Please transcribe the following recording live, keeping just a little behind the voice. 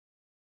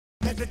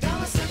Let the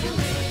dollar circulate.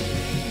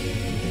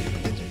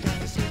 Let the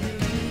dollar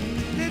circulate.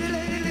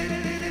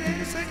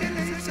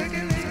 Circulate,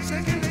 circulate,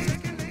 circulate.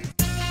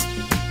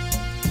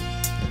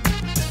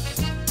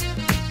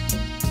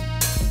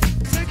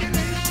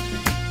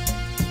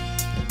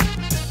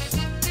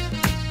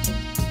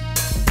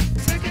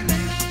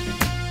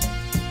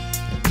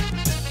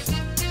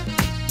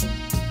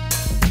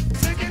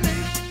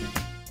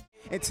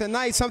 And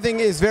tonight, something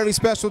is very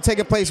special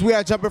taking place. We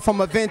are jumping from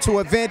event to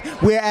event.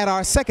 We're at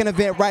our second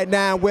event right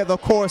now with,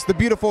 of course, the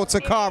beautiful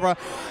Toccara.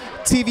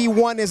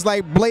 TV1 is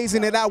like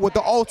blazing it out with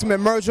the ultimate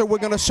merger. We're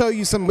going to show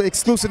you some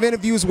exclusive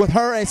interviews with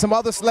her and some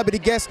other celebrity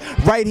guests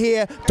right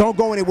here. Don't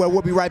go anywhere.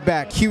 We'll be right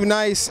back. Q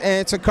Nice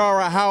and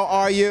Toccara, how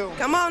are you?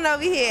 Come on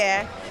over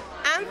here.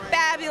 I'm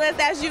fabulous,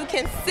 as you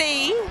can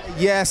see.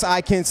 Yes,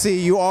 I can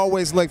see. You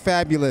always look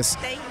fabulous.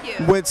 Thank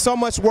you. With so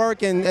much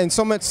work and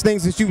so much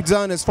things that you've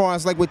done as far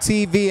as like with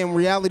TV and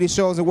reality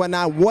shows and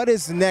whatnot, what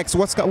is next?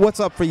 What's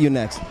up for you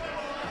next?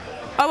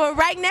 Oh, well,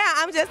 right now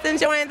I'm just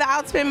enjoying the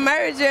ultimate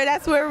merger.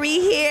 That's where we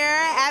here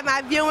at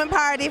my viewing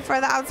party for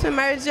the ultimate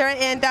merger,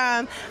 and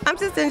I'm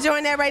just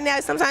enjoying that right now.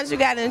 Sometimes you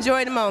gotta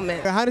enjoy the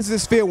moment. How does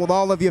this feel with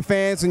all of your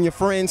fans and your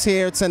friends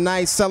here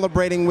tonight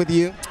celebrating with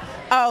you?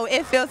 Oh,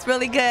 it feels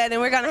really good, and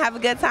we're gonna have a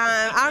good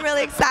time. I'm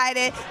really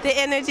excited. The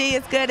energy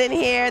is good in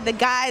here. The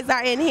guys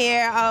are in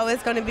here. Oh,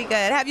 it's gonna be good.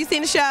 Have you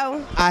seen the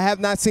show? I have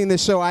not seen the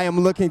show. I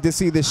am looking to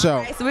see the show.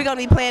 Right, so we're gonna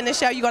be playing the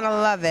show. You're gonna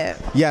love it.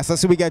 Yes, I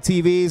see we got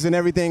TVs and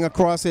everything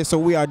across here, so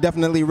we are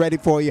definitely ready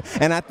for you.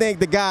 And I think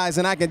the guys,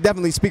 and I can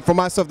definitely speak for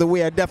myself, that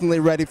we are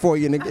definitely ready for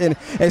you. And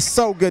it's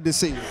so good to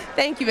see you.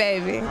 Thank you,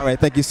 baby. All right,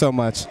 thank you so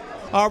much.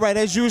 All right,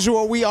 as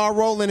usual, we are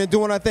rolling and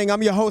doing our thing.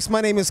 I'm your host. My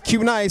name is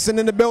Q Nice, and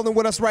in the building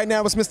with us right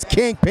now is Mr.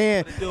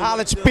 Kingpin. I'll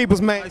let you people's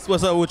man.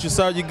 What's up with you,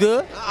 sir? You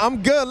good?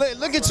 I'm good.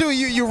 Look at you.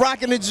 You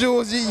rocking the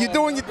jewels. You're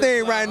doing your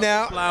thing right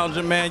now.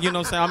 Lounging, man. You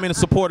know what I'm saying? I'm in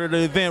support of the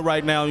event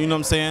right now. You know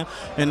what I'm saying?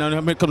 And I'm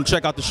gonna come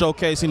check out the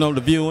showcase. You know,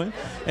 the viewing.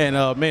 And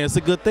man, it's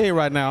a good thing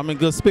right now. I'm in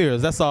good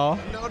spirits. That's all.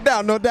 No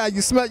doubt, no doubt.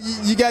 You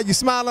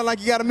smiling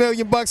like you got $1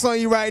 million on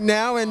you right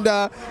now. And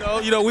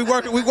you know, we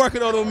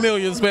working on those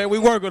millions, man. We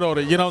working on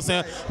it. You know what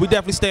I'm saying? We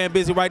definitely staying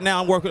busy right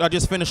now. I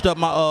just finished up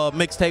my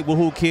mixtape with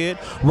Who Kid,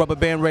 Rubber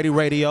Band Ready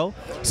Radio.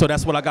 So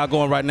that's what I got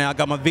going right now. I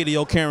got my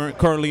video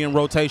currently in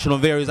rotation on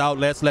various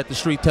outlets. Let the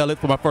Street Tell It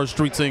for my first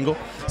street single.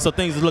 So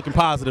things is looking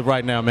positive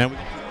right now, man.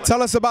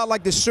 Tell us about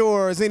like the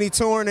shores, any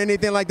touring,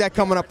 anything like that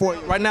coming up for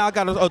you? Right now I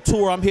got a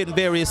tour. I'm hitting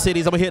various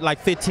cities. I'm gonna hit like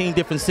 15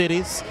 different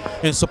cities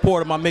in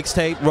support of my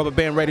mixtape, Rubber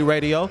Band Ready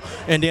Radio.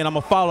 And then I'm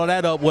gonna follow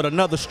that up with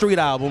another street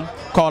album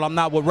called I'm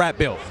Not What Rap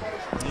Built.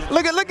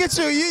 Look at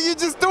you. You're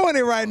just doing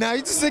it right now.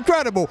 You're just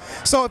incredible.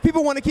 So if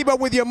people want to keep up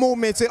with your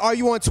movements, are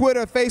you on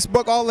Twitter,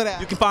 Facebook, all of that?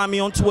 You can find me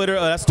on Twitter.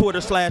 That's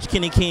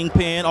Twitter/Kenny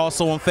Kingpin.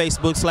 Also on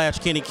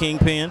Facebook/Kenny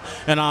Kingpin.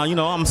 And you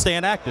know, I'm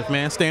staying active,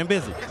 man. Staying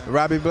busy.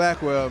 Robbie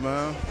Blackwell,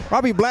 man.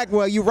 Robbie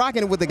Blackwell, you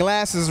rocking it with the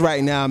glasses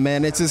right now,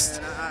 man. It's just.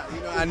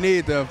 I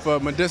need them for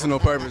medicinal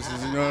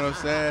purposes. You know what I'm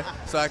saying?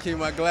 So I keep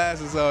my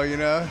glasses on. You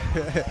know.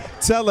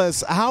 Tell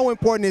us, how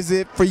important is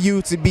it for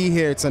you to be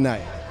here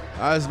tonight?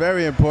 It's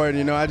very important,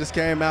 you know. I just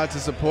came out to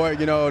support,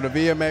 you know, the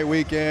VMA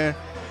weekend.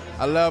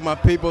 I love my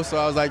people, so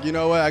I was like, you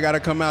know what, I got to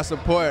come out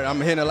support.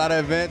 I'm hitting a lot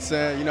of events,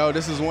 and, you know,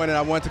 this is one that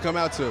I want to come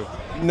out to.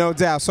 No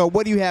doubt. So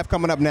what do you have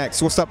coming up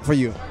next? What's up for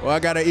you? Well, I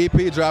got an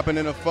EP dropping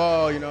in the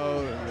fall, you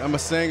know. I'm a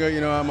singer, you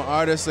know, I'm an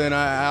artist, and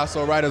I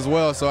also write as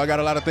well. So I got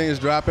a lot of things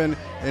dropping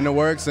in the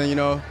works, and, you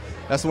know,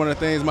 that's one of the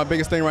things. My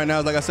biggest thing right now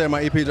is, like I said,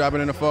 my EP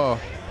dropping in the fall.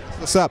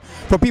 What's up?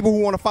 For people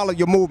who want to follow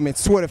your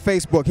movements, Twitter,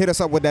 Facebook, hit us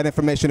up with that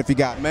information if you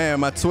got it. Man,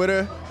 my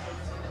Twitter,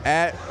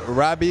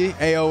 @Robbie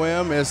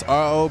AOM, is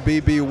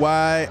ROBBY-AOM.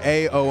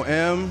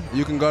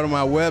 You can go to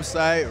my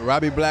website,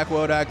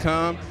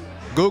 RobbieBlackwell.com.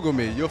 Google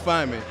me, you'll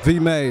find me. V.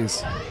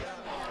 Mays.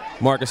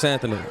 Marcus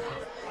Anthony.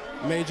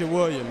 Major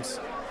Williams.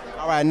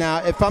 All right, now,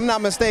 if I'm not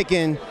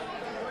mistaken,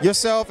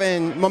 yourself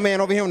and my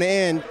man over here on the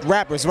end,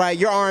 rappers, right?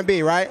 You're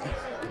R&B, right?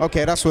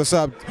 Okay, that's what's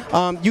up.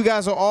 You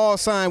guys are all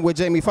signed with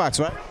Jamie Foxx,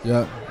 right?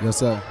 Yeah, yes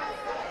sir.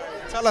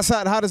 Tell us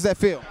how does that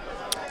feel?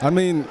 I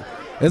mean,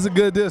 it's a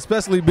good deal,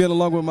 especially being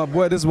along with my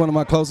boy. This is one of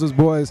my closest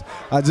boys.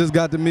 I just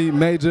got to meet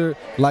Major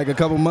like a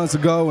couple months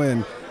ago,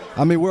 and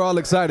I mean, we're all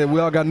excited. We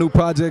all got new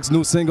projects,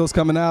 new singles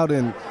coming out,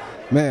 and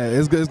man,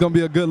 it's going to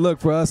be a good look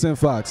for us and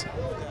Fox.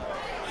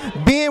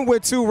 Being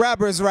with two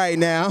rappers right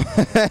now,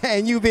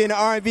 and you being an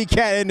R&B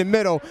cat in the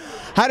middle,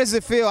 how does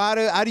it feel?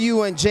 How do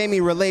you and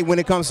Jamie relate when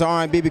it comes to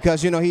R&B?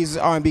 Because you know he's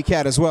an R&B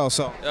cat as well.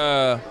 So.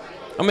 I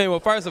mean, well,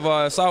 first of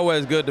all, it's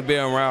always good to be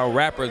around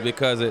rappers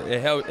because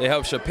it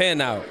helps your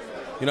pen out.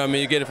 You know what I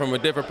mean? You get it from a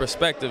different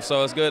perspective.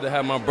 So it's good to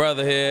have my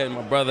brother here and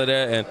my brother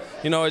there, and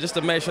you know, just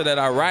to make sure that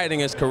our writing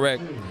is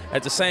correct.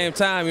 At the same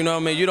time, you know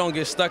what I mean? You don't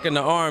get stuck in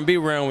the R&B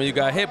realm when you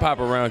got hip hop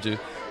around you.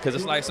 Because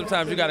it's like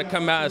sometimes you got to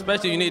come out,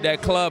 especially you need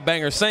that club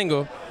banger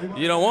single.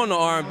 You don't want no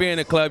R&B in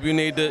the club. You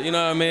need to, you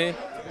know what I mean?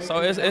 So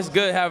it's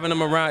good having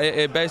them around.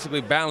 It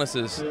basically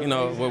balances, you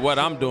know, with what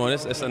I'm doing.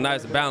 It's a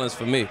nice balance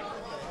for me.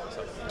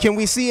 Can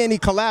we see any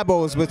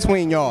collabos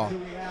between y'all?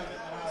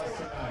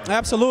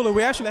 Absolutely.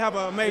 We actually have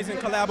an amazing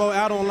collabo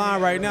out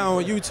online right now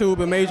on YouTube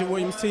and Major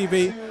Williams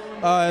TV.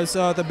 It's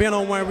the Ben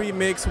on One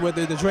remix with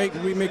the Drake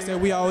remix that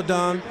we all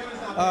done.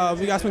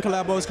 We got some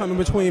collabos coming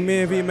between me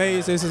and V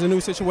Mays. This is a new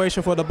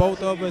situation for the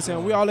both of us,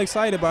 and we're all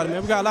excited about it,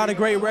 man. We got a lot of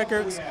great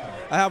records.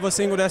 I have a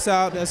single that's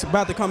out, that's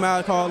about to come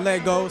out called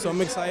Let Go, so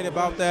I'm excited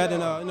about that.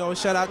 And you know,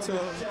 shout out to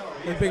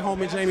the big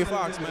homie Jamie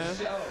Foxx, man.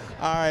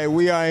 All right,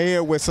 we are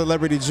here with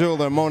celebrity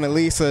jeweler Mona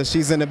Lisa.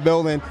 She's in the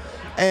building.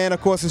 And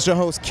of course, it's your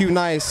host, Q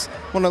Nice.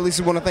 Mona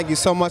Lisa, we want to thank you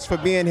so much for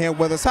being here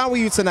with us. How are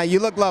you tonight? You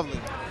look lovely.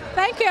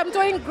 Thank you. I'm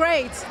doing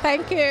great.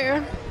 Thank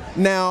you.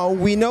 Now,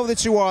 we know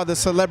that you are the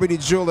celebrity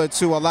jeweler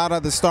to a lot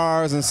of the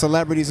stars and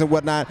celebrities and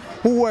whatnot.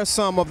 Who are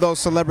some of those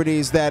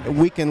celebrities that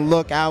we can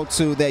look out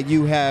to that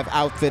you have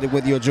outfitted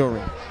with your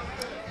jewelry?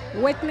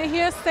 Whitney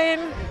Houston,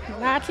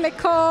 Natalie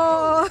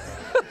Cole,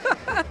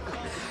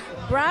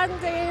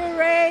 Brandy,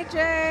 Ray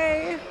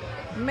J,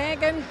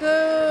 Megan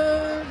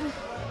Good,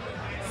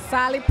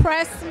 Sally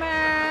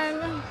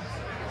Pressman,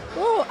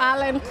 ooh,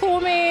 Alan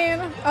Cumming,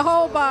 a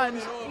whole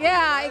bunch.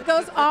 Yeah, it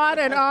goes on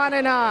and on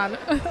and on.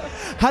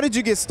 How did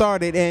you get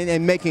started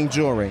in making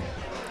jewelry?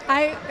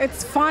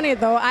 It's funny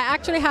though, I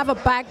actually have a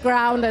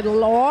background in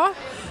law,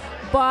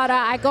 but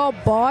I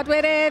got bored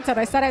with it and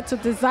I started to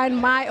design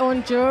my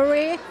own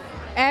jewelry.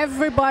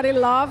 Everybody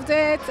loved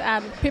it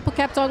and people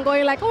kept on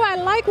going like, oh, I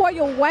like what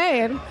you're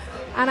wearing.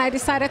 And I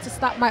decided to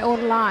start my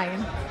own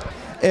line.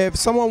 If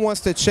someone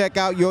wants to check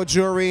out your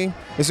jewelry,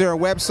 is there a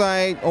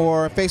website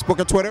or Facebook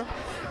or Twitter?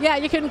 Yeah,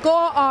 you can go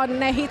on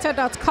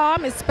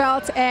nehita.com. It's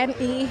spelled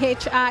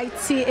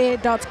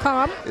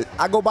Nehita.com.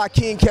 I go by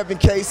King Kevin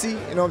Casey, you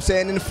know what I'm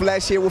saying, in the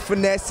flesh here with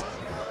finesse.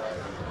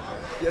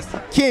 Yes.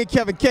 King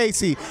Kevin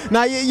Casey.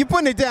 Now you're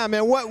putting it down,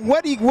 man.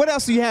 What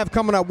else do you have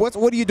coming up? What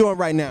are you doing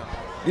right now?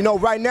 You know,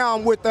 right now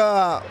I'm with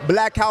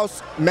Black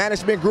House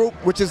Management Group,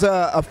 which is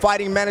a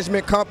fighting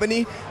management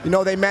company. You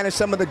know, they manage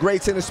some of the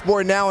greats in the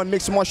sport now in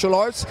mixed martial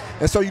arts.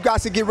 And so you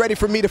guys can get ready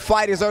for me to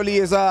fight as early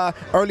as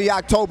early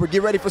October.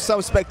 Get ready for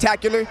something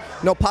spectacular. You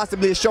know,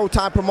 possibly a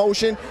Showtime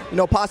promotion. You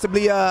know,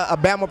 possibly a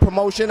Bama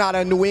promotion out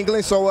of New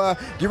England. So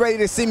get ready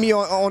to see me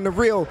on the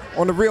real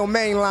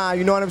main line.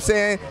 You know what I'm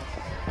saying?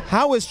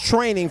 How is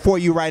training for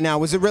you right now?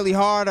 Was it really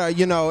hard, or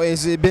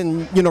has it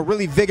been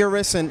really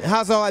vigorous? And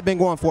how's all that been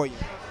going for you?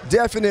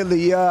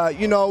 Definitely,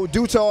 you know,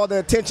 due to all the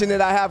attention that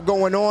I have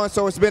going on,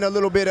 so it's been a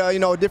little bit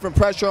of, different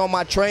pressure on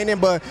my training,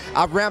 but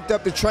I've ramped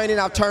up the training,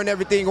 I've turned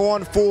everything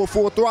on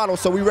full throttle,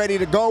 so we ready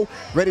to go,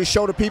 ready to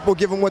show the people,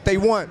 give them what they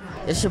want.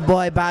 It's your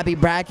boy Bobby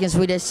Brackens.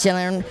 We just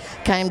chilling,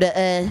 came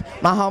to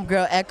my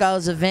homegirl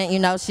Echo's event. You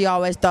know, she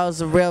always throws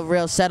a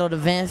real settled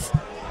events.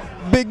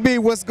 Big B,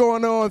 what's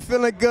going on?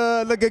 Feeling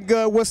good, looking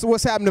good.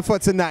 What's happening for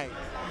tonight?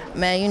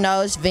 Man, you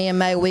know, it's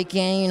VMA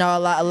weekend, you know,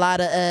 a lot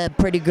of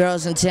pretty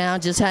girls in town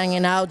just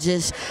hanging out,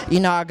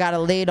 I got to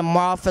leave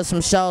tomorrow for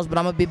some shows, but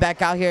I'm going to be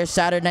back out here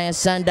Saturday and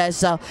Sunday,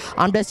 so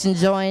I'm just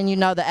enjoying,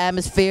 the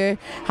atmosphere.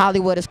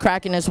 Hollywood is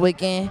cracking this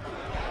weekend.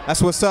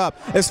 That's what's up.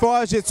 As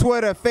far as your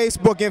Twitter,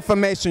 Facebook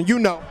information,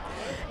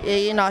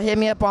 Yeah, hit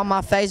me up on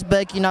my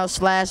Facebook,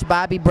 /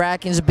 Bobby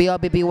Brackens,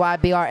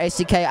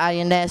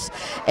 BOBBYBRACKINS,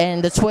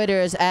 and the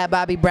Twitter is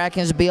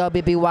 @BobbyBrackens,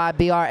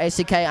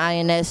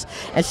 BOBBYBRACKINS,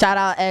 and shout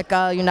out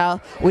Echo,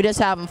 we just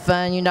having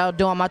fun,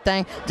 doing my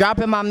thing,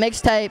 dropping my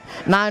mixtape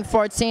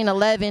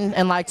 9/14/11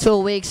 in like 2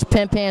 weeks,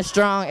 Pin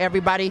Strong.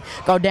 Everybody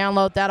go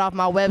download that off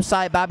my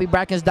website,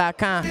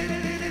 BobbyBrackens.com.